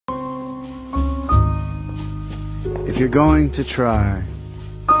If you're going to try,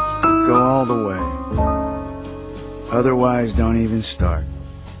 go all the way. Otherwise, don't even start.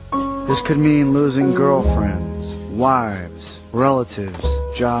 This could mean losing girlfriends, wives, relatives,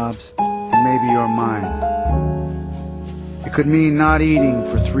 jobs, and maybe your mind. It could mean not eating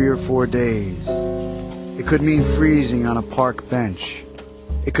for 3 or 4 days. It could mean freezing on a park bench.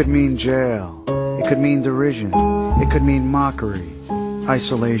 It could mean jail. It could mean derision. It could mean mockery,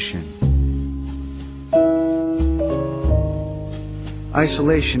 isolation.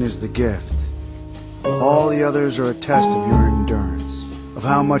 Isolation is the gift. All the others are a test of your endurance, of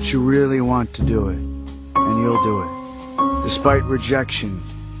how much you really want to do it, and you'll do it, despite rejection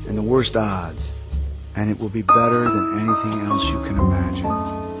and the worst odds, and it will be better than anything else you can imagine.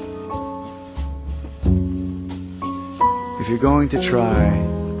 If you're going to try,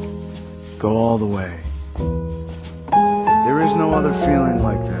 go all the way. There is no other feeling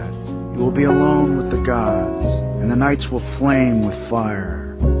like that. You will be alone with the gods, and the nights will flame with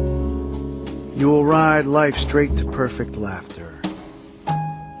fire. You will ride life straight to perfect laughter.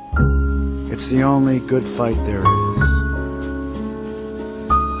 It's the only good fight there is.